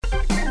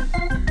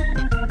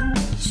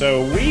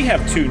So we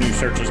have two new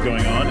searches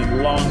going on in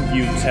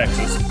Longview,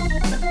 Texas.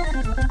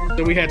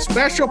 So we had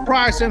special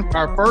pricing for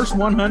our first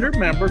 100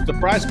 members. The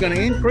price is going to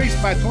increase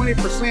by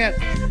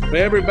 20% for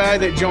everybody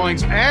that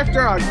joins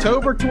after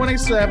October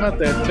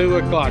 27th at 2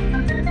 o'clock.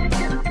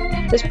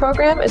 This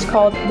program is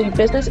called the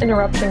Business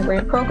Interruption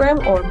Grant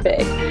Program, or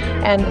BIG,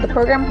 and the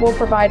program will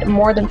provide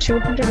more than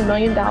 $200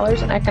 million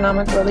in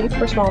economic relief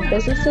for small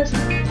businesses.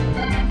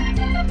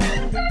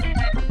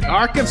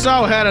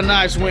 Arkansas had a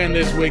nice win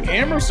this week.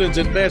 Emerson's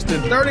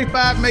invested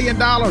 $35 million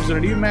in a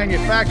new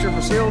manufacturing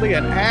facility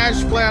at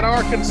Ash Flat,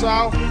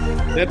 Arkansas.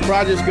 That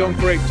project's going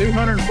to create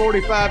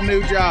 245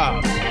 new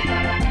jobs.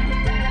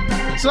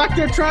 It's like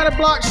they're trying to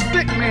block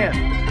stick men.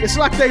 It's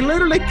like they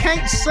literally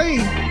can't see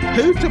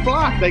who to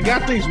block. They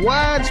got these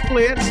wide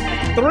splits.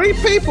 3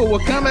 people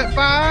will come at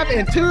 5,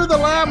 and 2 of the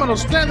linemen will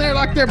stand there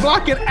like they're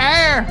blocking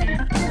air.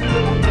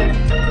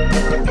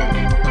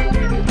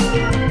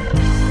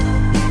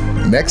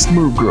 Next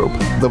Move Group,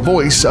 the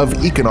voice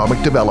of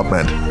economic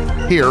development.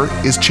 Here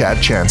is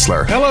Chad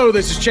Chancellor. Hello,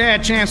 this is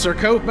Chad Chancellor,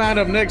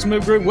 co-founder of Next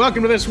Move Group.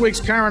 Welcome to this week's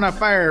Current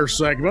Affairs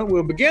segment.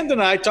 We'll begin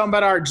tonight talking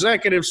about our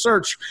executive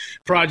search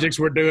projects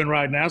we're doing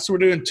right now. So we're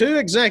doing 2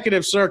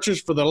 executive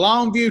searches for the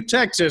Longview,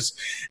 Texas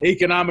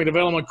Economic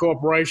Development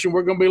Corporation.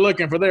 We're going to be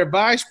looking for their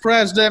vice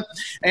president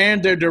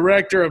and their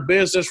director of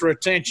business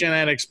retention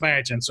and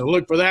expansion. So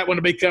look for that one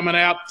to be coming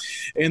out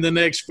in the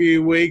next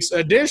few weeks.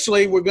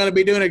 Additionally, we're going to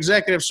be doing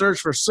executive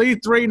search for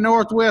C3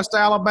 Northwest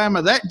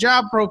Alabama. That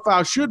job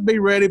profile should be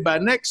ready by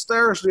next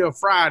Thursday or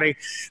Friday,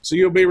 so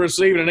you'll be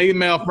receiving an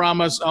email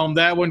from us on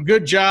that one.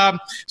 Good job,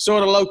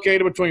 sort of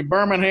located between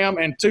Birmingham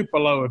and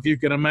Tupelo, if you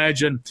can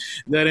imagine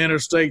that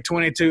Interstate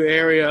 22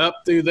 area up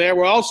through there.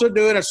 We're also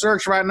doing a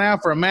search right now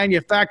for a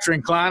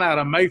manufacturing client out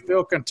of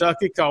Mayfield,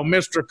 Kentucky called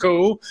Mr.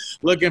 Cool,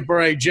 looking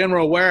for a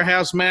general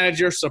warehouse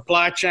manager,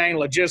 supply chain,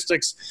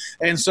 logistics,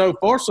 and so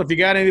forth. So if you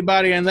got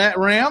anybody in that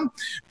realm,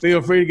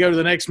 feel free to go to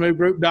the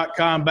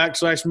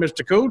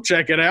nextmovegroup.com/Mr. Cool,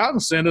 check it out,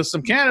 and send us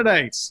some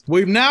candidates.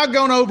 We've now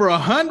gone over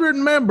 100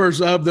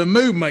 members of the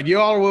movement. You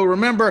all will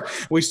remember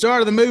we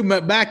started the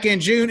movement back in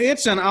June.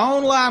 It's an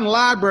online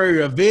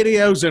library of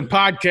videos and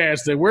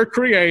podcasts that we're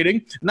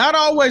creating, not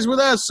always with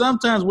us.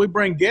 Sometimes we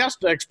bring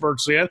guest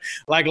experts in.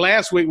 Like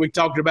last week, we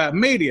talked about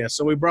media.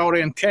 So we brought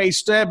in Kay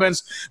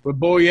Stebbins with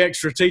Boyex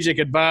Strategic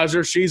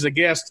Advisors. She's a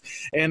guest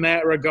in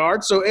that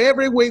regard. So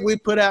every week we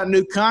put out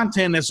new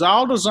content that's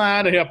all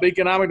designed to help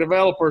economic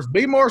developers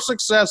be more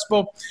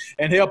successful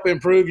and help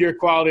improve your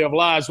quality of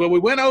lives. Well, we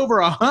went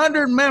over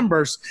 100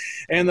 members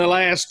in the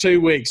last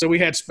 2 weeks. So we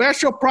had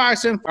special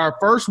pricing for our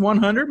first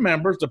 100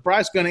 members. The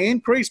price is going to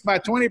increase by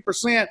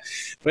 20%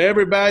 for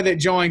everybody that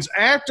joins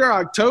after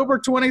October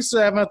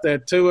 27th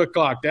at 2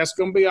 o'clock. That's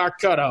going to be our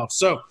cutoff.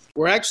 So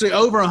we're actually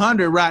over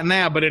 100 right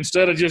now, but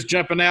instead of just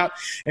jumping out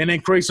and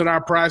increasing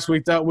our price, we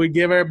thought we'd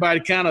give everybody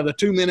kind of the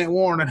 2-minute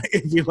warning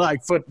if you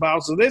like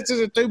football. So this is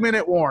a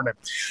 2-minute warning.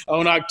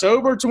 On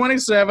October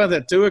 27th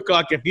at 2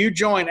 o'clock, if you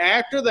join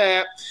after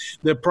that,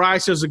 the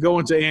prices are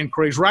going to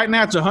increase. Right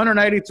now it's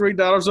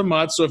 $183 a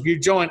month. So if you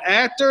join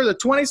after the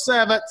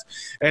 27th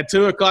at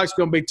 2 o'clock, it's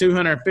going to be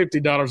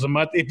 $250 a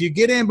month. If you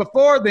get in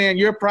before then,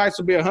 your price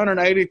will be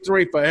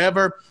 $183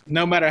 forever,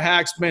 no matter how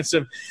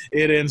expensive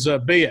it ends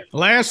up being.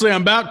 Lastly,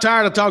 I'm about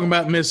tired of talking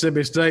about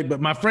Mississippi State,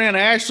 but my friend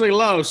Ashley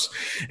Lose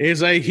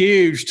is a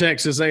huge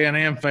Texas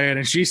A&M fan,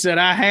 and she said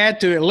I had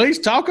to at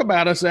least talk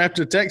about us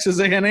after Texas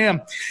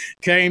A&M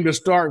came to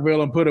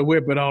Starkville and put a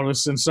whipping on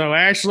us. And so,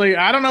 Ashley,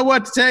 I don't know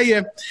what to tell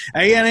you.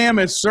 A&M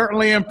has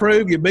certainly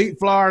improved. You beat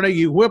Florida.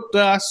 You whipped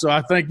us, so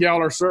I think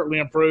y'all are certainly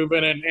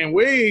improving, and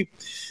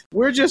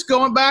we're just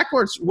going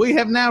backwards. We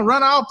have now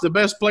run off the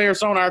best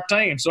players on our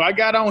team. So I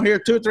got on here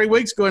 2 or 3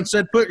 weeks ago and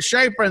said, put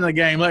Schaefer in the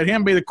game. Let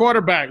him be the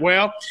quarterback.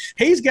 Well,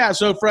 he's got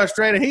so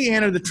frustrated, he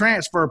entered the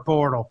transfer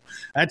portal.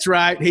 That's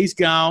right. He's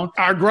gone.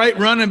 Our great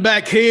running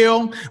back,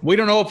 Hill, we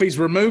don't know if he's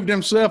removed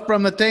himself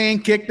from the team,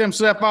 kicked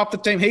himself off the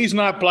team. He's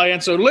not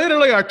playing. So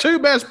literally our 2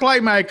 best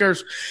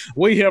playmakers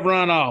we have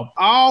run off.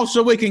 All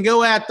so we can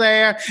go out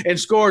there and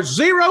score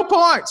 0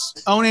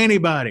 points on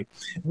anybody.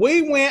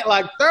 We went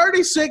like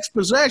 36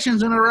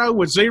 possessions in a row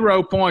with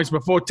 0 points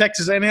before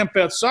Texas A&M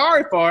felt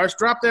sorry for us,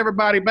 dropped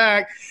everybody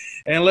back,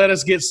 and let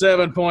us get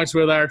 7 points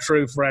with our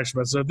true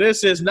freshman. So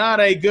this is not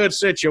a good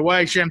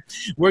situation.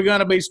 We're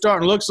going to be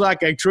starting, looks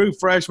like a true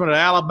freshman at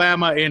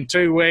Alabama in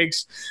 2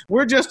 weeks.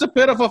 We're just a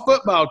pitiful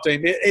football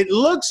team. It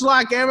looks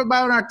like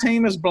everybody on our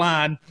team is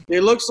blind.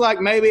 It looks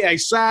like maybe a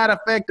side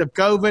effect of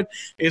COVID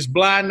is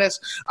blindness.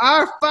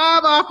 Our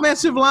 5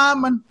 offensive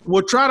linemen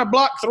will try to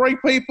block 3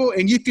 people,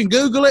 and you can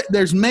Google it.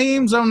 There's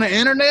memes on the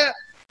internet.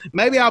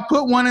 Maybe I'll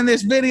put one in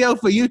this video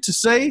for you to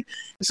see.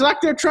 It's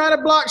like they're trying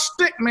to block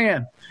stick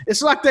men.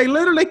 It's like they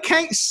literally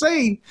can't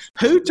see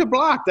who to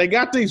block. They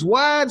got these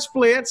wide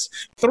splits.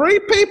 3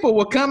 people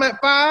will come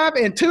at 5,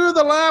 and 2 of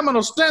the linemen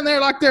will stand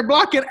there like they're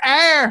blocking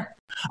air.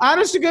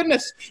 Honest to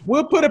goodness,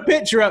 we'll put a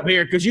picture up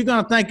here because you're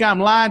going to think I'm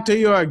lying to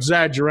you or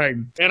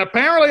exaggerating. And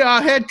apparently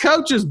our head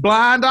coach is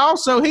blind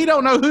also. He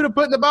don't know who to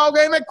put in the ball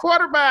game at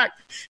quarterback.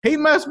 He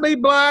must be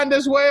blind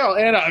as well.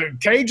 And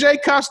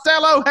KJ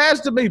Costello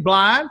has to be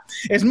blind.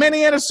 As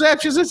many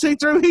interceptions as he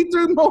threw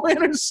more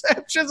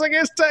interceptions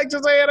against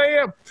Texas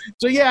A&M.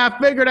 So, yeah,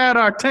 I figured out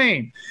our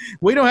team.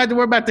 We don't have to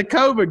worry about the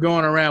COVID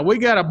going around. We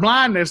got a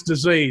blindness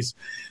disease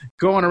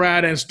going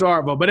around in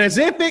Starkville. But as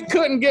if it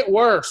couldn't get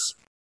worse,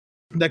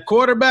 the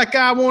quarterback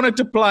I wanted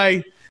to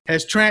play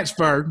has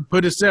transferred,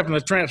 put himself in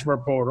the transfer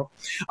portal.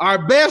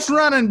 Our best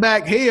running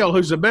back, Hill,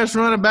 who's the best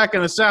running back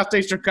in the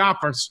Southeastern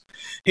Conference,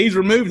 he's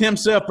removed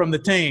himself from the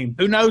team.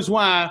 Who knows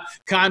why?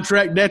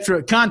 Content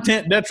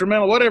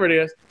detrimental, whatever it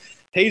is.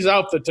 He's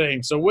off the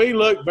team. So we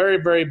look very,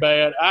 very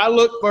bad. I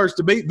look first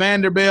to beat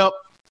Vanderbilt.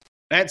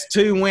 That's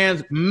 2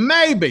 wins.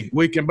 Maybe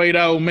we can beat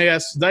Ole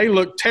Miss. They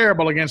look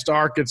terrible against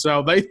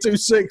Arkansas. They threw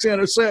 6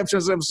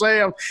 interceptions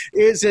themselves.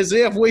 It's as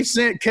if we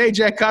sent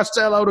KJ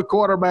Costello to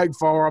quarterback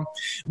for them.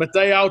 But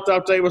they all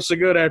thought they were so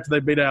good after they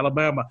beat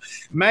Alabama.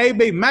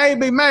 Maybe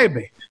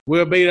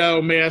we'll beat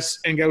Ole Miss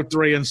and go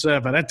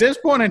 3-7. At this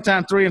point in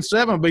time,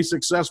 3-7 will be a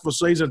successful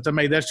season to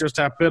me. That's just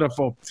how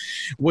pitiful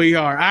we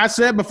are. I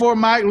said before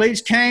Mike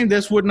Leach came,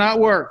 this would not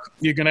work.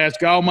 You can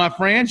ask all my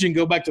friends. You can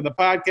go back to the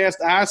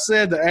podcast. I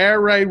said the air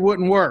raid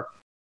wouldn't work.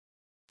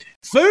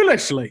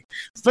 Foolishly,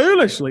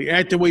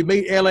 after we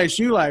beat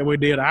LSU like we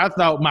did, I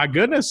thought, my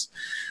goodness,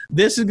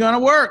 this is going to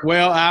work.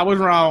 Well, I was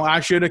wrong.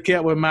 I should have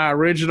kept with my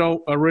original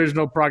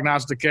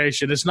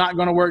prognostication. It's not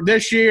going to work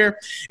this year.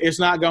 It's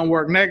not going to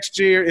work next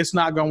year. It's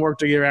not going to work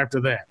the year after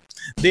that.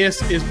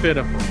 This is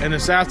pitiful. And the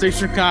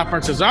Southeastern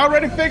Conference has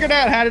already figured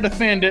out how to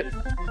defend it.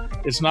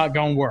 It's not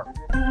going to work.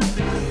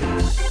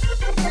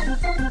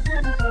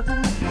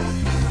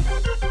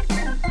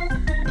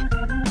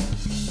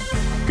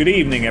 Good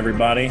evening,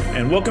 everybody,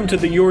 and welcome to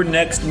the Your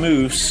Next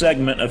Move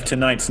segment of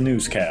tonight's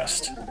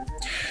newscast.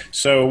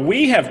 So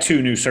we have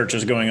 2 new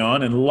searches going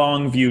on in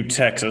Longview,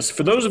 Texas.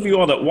 For those of you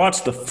all that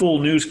watched the full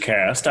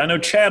newscast, I know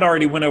Chad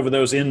already went over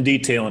those in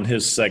detail in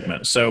his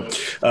segment. So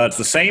it's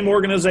the same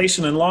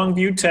organization in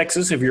Longview,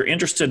 Texas. If you're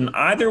interested in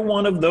either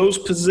one of those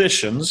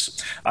positions,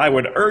 I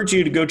would urge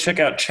you to go check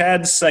out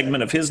Chad's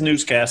segment of his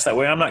newscast. That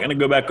way I'm not going to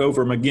go back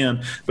over them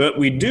again. But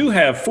we do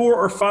have 4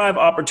 or 5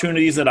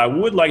 opportunities that I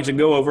would like to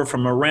go over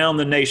from around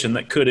the nation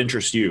that could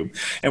interest you.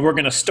 And we're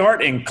going to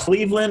start in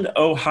Cleveland,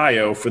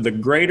 Ohio for the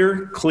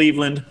Greater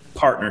Cleveland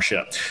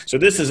Partnership. So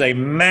this is a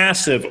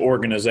massive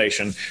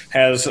organization,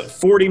 has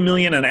 $40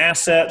 million in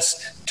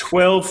assets,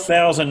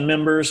 12,000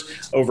 members,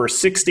 over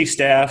 60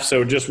 staff,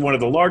 so just one of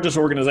the largest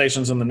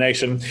organizations in the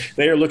nation.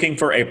 They are looking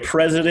for a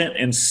president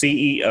and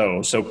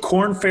CEO. So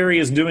Korn Ferry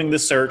is doing the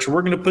search.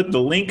 We're going to put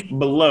the link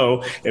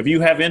below. If you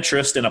have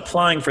interest in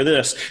applying for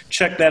this,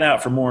 check that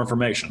out for more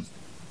information.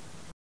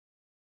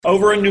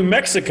 Over in New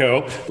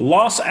Mexico,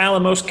 Los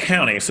Alamos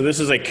County, so this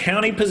is a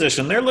county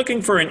position, they're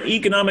looking for an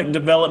economic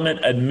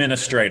development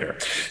administrator.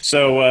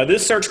 So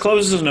this search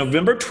closes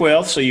November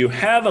 12th, so you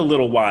have a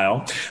little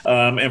while.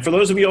 And for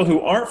those of you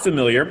who aren't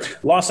familiar,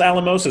 Los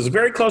Alamos is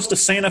very close to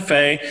Santa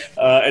Fe.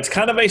 It's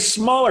kind of a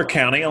smaller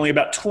county, only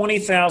about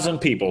 20,000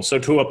 people. So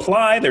to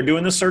apply, they're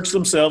doing the search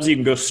themselves. You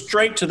can go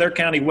straight to their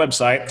county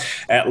website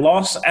at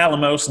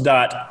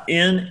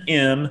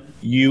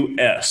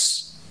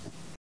losalamos.nmus.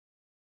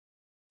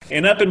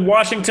 And up in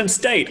Washington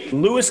State,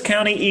 Lewis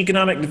County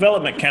Economic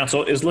Development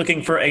Council is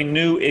looking for a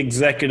new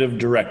executive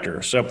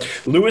director. So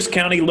Lewis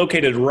County,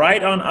 located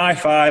right on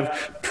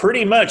I-5,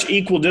 pretty much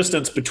equal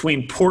distance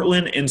between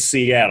Portland and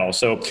Seattle.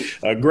 So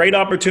a great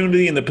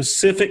opportunity in the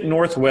Pacific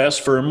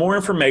Northwest. For more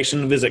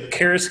information, visit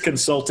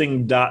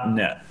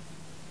charisconsulting.net.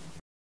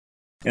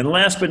 And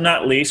last but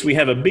not least, we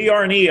have a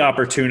BR&E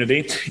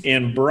opportunity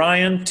in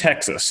Bryan,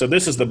 Texas. So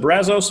this is the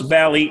Brazos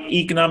Valley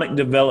Economic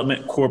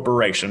Development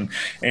Corporation.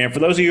 And for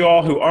those of you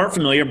all who aren't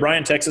familiar,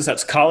 Bryan, Texas,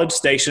 that's College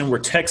Station where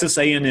Texas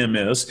A&M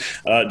is.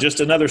 Just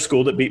another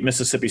school that beat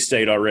Mississippi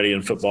State already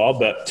in football.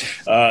 But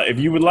if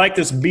you would like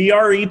this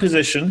BR&E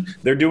position,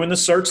 they're doing the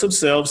search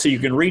themselves, so you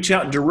can reach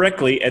out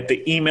directly at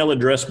the email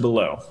address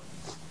below.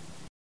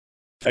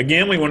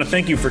 Again, we want to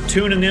thank you for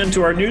tuning in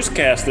to our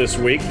newscast this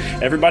week.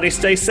 Everybody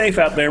stay safe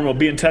out there, and we'll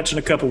be in touch in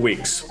a couple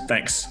weeks.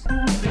 Thanks.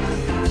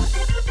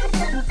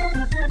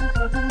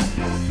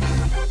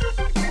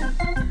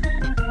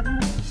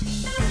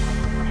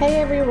 Hey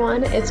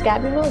everyone, it's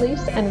Gabby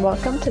Molise, and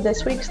welcome to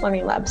this week's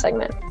Learning Lab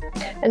segment.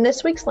 In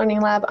this week's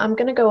Learning Lab, I'm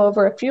going to go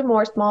over a few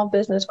more small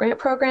business grant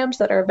programs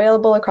that are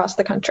available across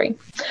the country.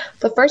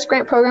 The first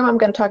grant program I'm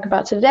going to talk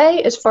about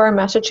today is for our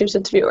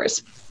Massachusetts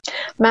viewers.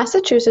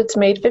 Massachusetts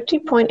made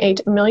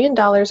 $50.8 million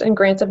in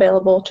grants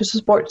available to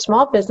support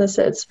small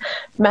businesses.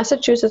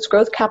 Massachusetts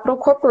Growth Capital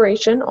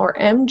Corporation, or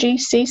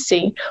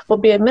MGCC, will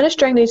be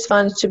administering these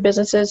funds to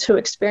businesses who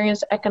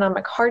experience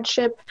economic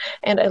hardship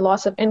and a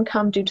loss of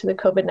income due to the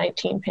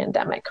COVID-19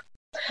 pandemic.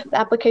 The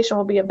application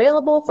will be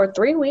available for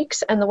 3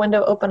 weeks, and the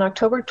window opens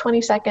October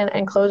 22nd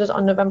and closes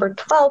on November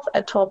 12th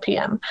at 12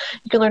 p.m.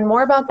 You can learn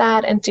more about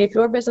that and see if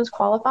your business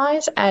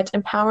qualifies at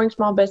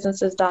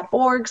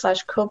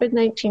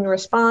empoweringsmallbusinesses.org/COVID-19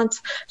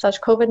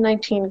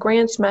 response/COVID-19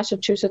 grants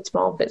Massachusetts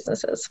small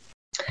businesses.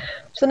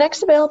 So the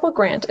next available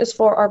grant is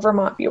for our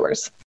Vermont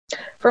viewers.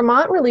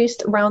 Vermont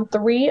released round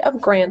 3 of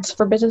grants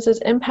for businesses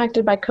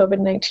impacted by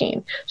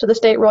COVID-19. So the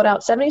state rolled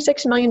out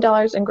 $76 million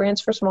in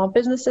grants for small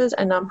businesses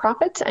and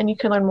nonprofits, and you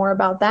can learn more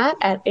about that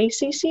at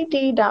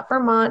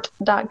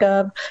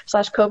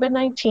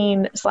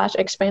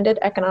accd.vermont.gov/COVID-19/expanded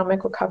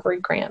economic recovery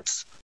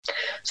grants.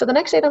 So the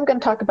next state I'm going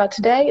to talk about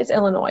today is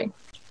Illinois.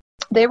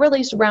 They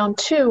released round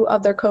 2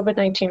 of their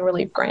COVID-19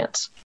 relief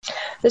grants.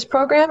 This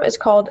program is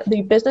called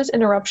the Business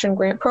Interruption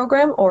Grant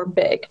Program, or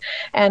BIG,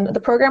 and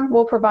the program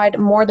will provide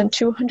more than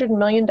 $200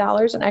 million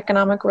in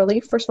economic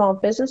relief for small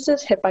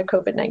businesses hit by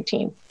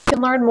COVID-19. You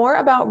can learn more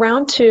about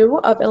round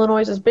 2 of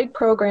Illinois' BIG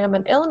program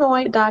at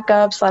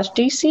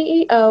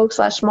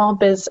illinois.gov/DCEO/small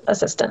biz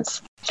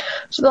assistance.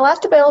 So the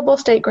last available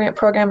state grant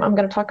program I'm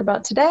going to talk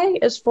about today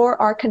is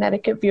for our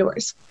Connecticut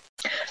viewers.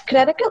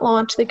 Connecticut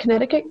launched the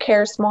Connecticut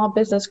Cares Small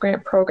Business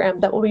Grant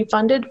Program that will be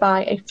funded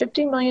by a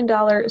 $50 million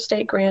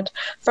state grant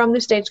from the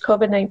state's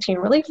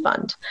COVID-19 Relief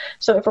Fund.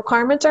 So if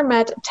requirements are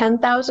met,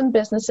 10,000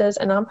 businesses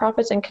and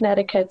nonprofits in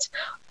Connecticut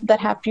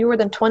that have fewer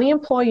than 20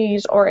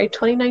 employees or a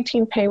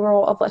 2019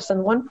 payroll of less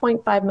than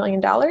 $1.5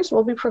 million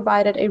will be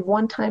provided a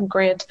one-time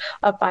grant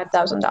of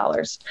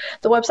 $5,000.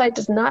 The website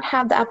does not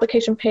have the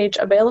application page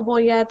available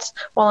yet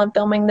while I'm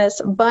filming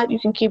this, but you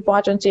can keep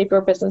watch and see if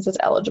your business is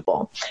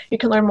eligible. You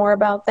can learn more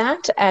about that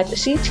at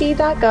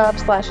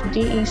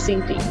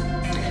ct.gov/DECD.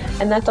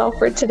 And that's all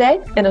for today,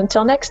 and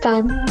until next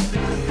time.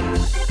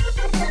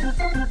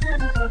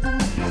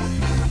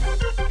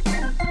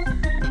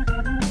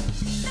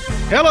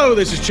 Hello,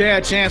 this is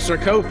Chad Chancellor,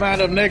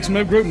 co-founder of Next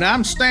Move Group, and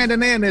I'm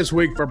standing in this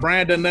week for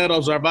Brandon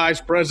Nettles, our vice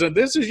president.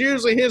 This is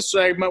usually his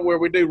segment where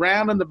we do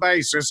rounding the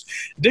bases,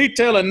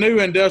 detailing new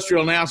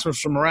industrial announcements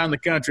from around the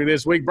country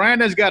this week.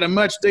 Brandon's got a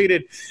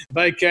much-needed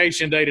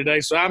vacation day today,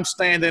 so I'm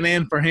standing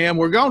in for him.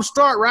 We're going to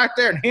start right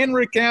there in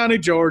Henry County,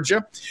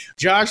 Georgia.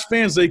 Josh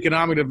Finn's the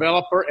economic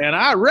developer, and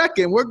I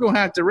reckon we're going to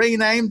have to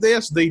rename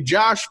this the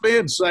Josh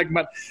Finn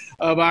segment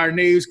of our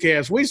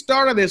newscast. We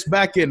started this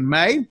back in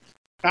May.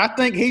 I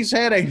think he's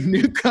had a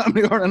new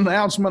company or an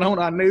announcement on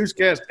our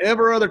newscast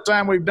every other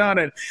time we've done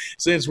it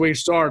since we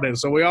started.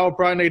 So we all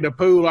probably need to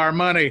pool our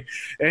money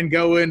and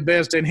go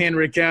invest in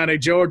Henry County,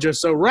 Georgia.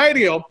 So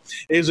Radial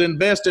is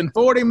investing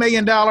 $40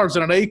 million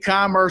in an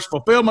e-commerce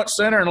fulfillment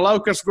center in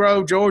Locust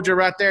Grove, Georgia,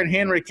 right there in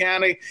Henry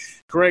County,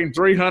 creating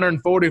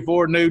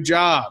 344 new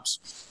jobs.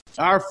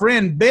 Our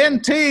friend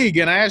Ben Teague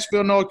in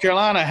Asheville, North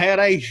Carolina, had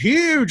a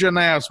huge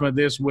announcement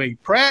this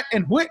week. Pratt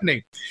 &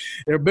 Whitney,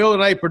 they're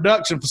building a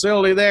production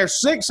facility there,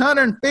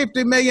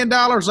 $650 million,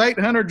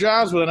 800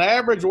 jobs with an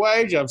average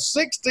wage of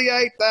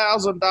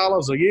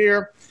 $68,000 a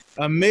year,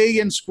 1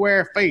 million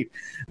square feet.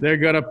 They're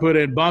going to put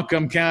in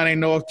Buncombe County,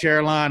 North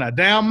Carolina.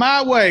 Down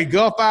my way,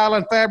 Gulf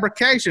Island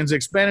Fabrications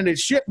expanded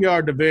its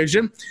shipyard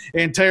division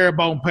in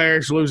Terrebonne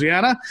Parish,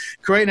 Louisiana,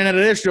 creating an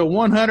additional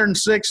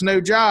 106 new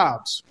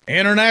jobs.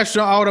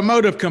 International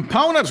Automotive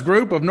Components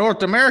Group of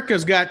North America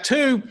has got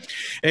 2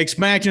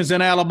 expansions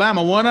in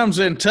Alabama. One of them's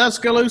in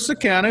Tuscaloosa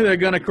County. They're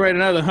going to create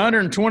another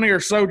 120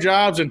 or so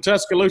jobs in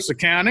Tuscaloosa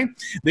County.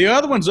 The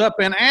other one's up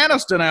in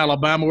Anniston,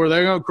 Alabama, where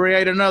they're going to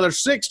create another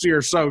 60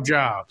 or so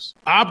jobs.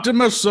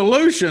 Optimus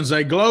Solutions,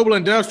 a global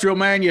industrial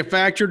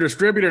manufacturer,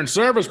 distributor, and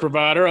service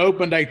provider,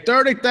 opened a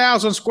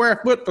 30,000 square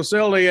foot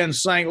facility in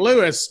St.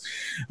 Louis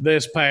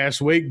this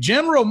past week.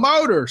 General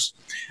Motors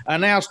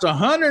announced a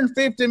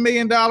 $150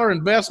 million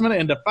investment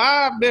into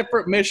 5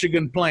 different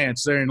Michigan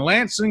plants. They're in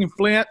Lansing,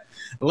 Flint,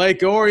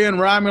 Lake Orion,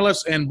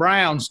 Romulus, and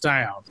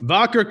Brownstown.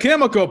 Valker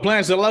Chemical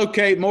plans to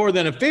locate more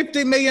than a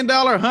 $50 million,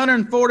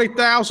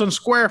 140,000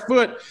 square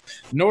foot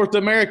North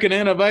American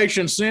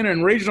Innovation Center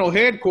and regional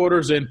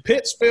headquarters in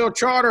Pittsfield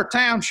Charter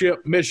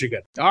Township,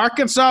 Michigan.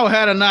 Arkansas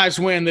had a nice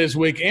win this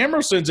week.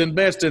 Emerson's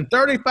investing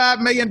 $35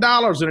 million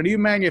in a new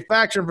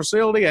manufacturing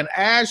facility in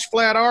Ash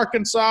Flat,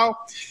 Arkansas.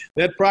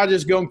 That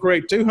project's going to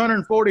create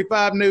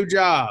 245 new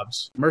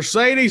jobs.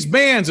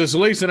 Mercedes-Benz is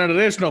leasing an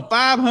additional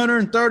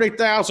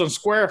 530,000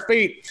 square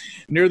feet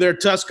near their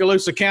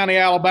Tuscaloosa County,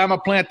 Alabama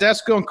plant.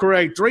 That's going to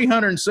create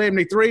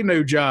 373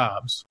 new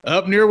jobs.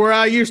 Up near where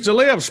I used to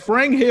live,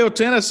 Spring Hill,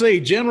 Tennessee,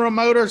 General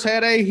Motors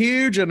had a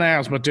huge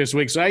announcement this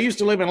week. So I used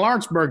to live in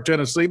Lawrenceburg,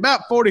 Tennessee,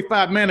 about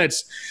 45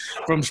 minutes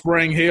from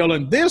Spring Hill.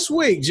 And this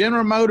week,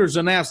 General Motors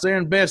announced they're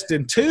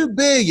investing $2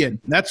 billion.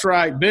 That's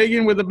right,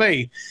 billion with a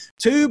B.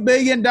 $2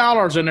 billion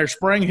in their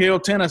Spring Hill,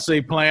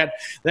 Tennessee plant.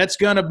 That's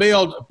going to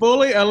build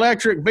fully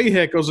electric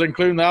vehicles,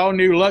 including the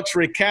all-new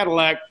luxury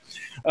Cadillac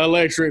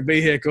electric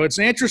vehicle. It's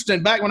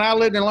interesting. Back when I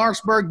lived in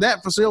Lawrenceburg,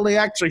 that facility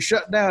actually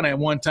shut down at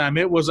one time.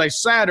 It was a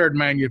Saturn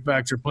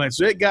manufacturing plant,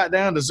 so it got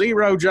down to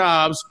 0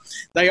 jobs.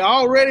 They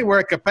already were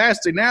at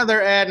capacity. Now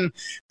they're adding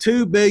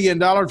 $2 billion.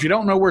 You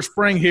don't know where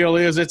Spring Hill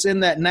is. It's in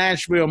that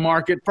Nashville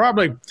market,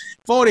 probably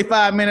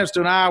 45 minutes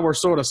to an hour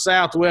sort of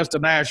southwest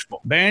of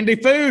Nashville. Bandy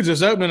Foods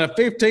is opening a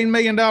 $15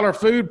 million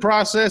food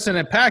processing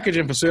and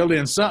packaging facility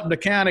in Sumter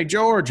County,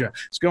 Georgia.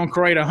 It's going to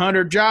create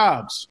 100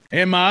 jobs.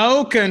 In my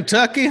old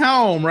Kentucky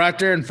home right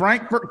there in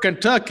Frankfort,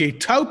 Kentucky,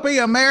 Topi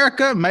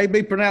America, may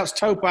be pronounced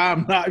Topi,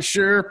 I'm not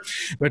sure,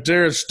 but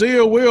they're a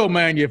steel wheel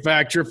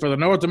manufacturer for the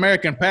North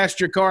American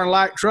passenger car and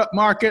light truck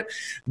market.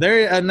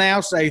 They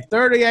announced a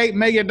 $38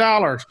 million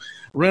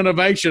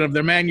renovation of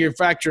their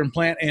manufacturing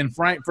plant in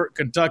Frankfort,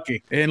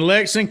 Kentucky. In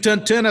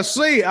Lexington,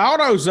 Tennessee,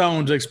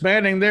 AutoZone's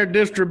expanding their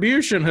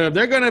distribution hub.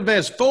 They're going to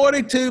invest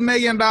 $42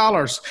 million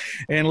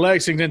in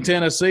Lexington,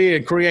 Tennessee,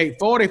 and create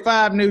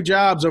 45 new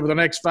jobs over the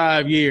next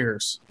 5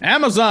 years.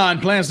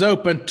 Amazon plans to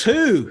open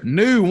 2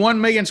 new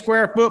 1 million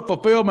square foot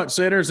fulfillment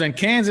centers in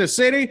Kansas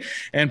City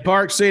and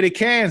Park City,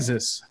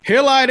 Kansas.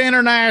 Hillite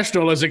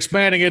International is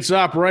expanding its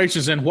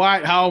operations in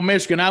Whitehall,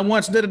 Michigan. I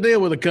once did a deal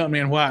with a company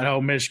in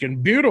Whitehall, Michigan.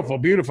 Beautiful,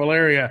 beautiful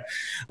area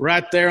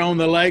right there on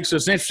the lake. So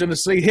it's interesting to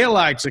see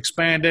Hillite's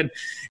expanded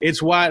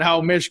its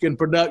Whitehall, Michigan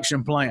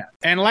production plant.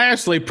 And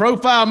lastly,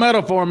 Profile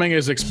Metal Forming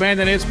is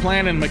expanding its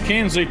plant in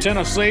McKenzie,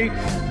 Tennessee.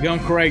 Going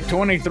to create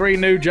 23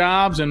 new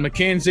jobs in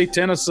McKenzie,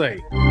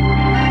 Tennessee.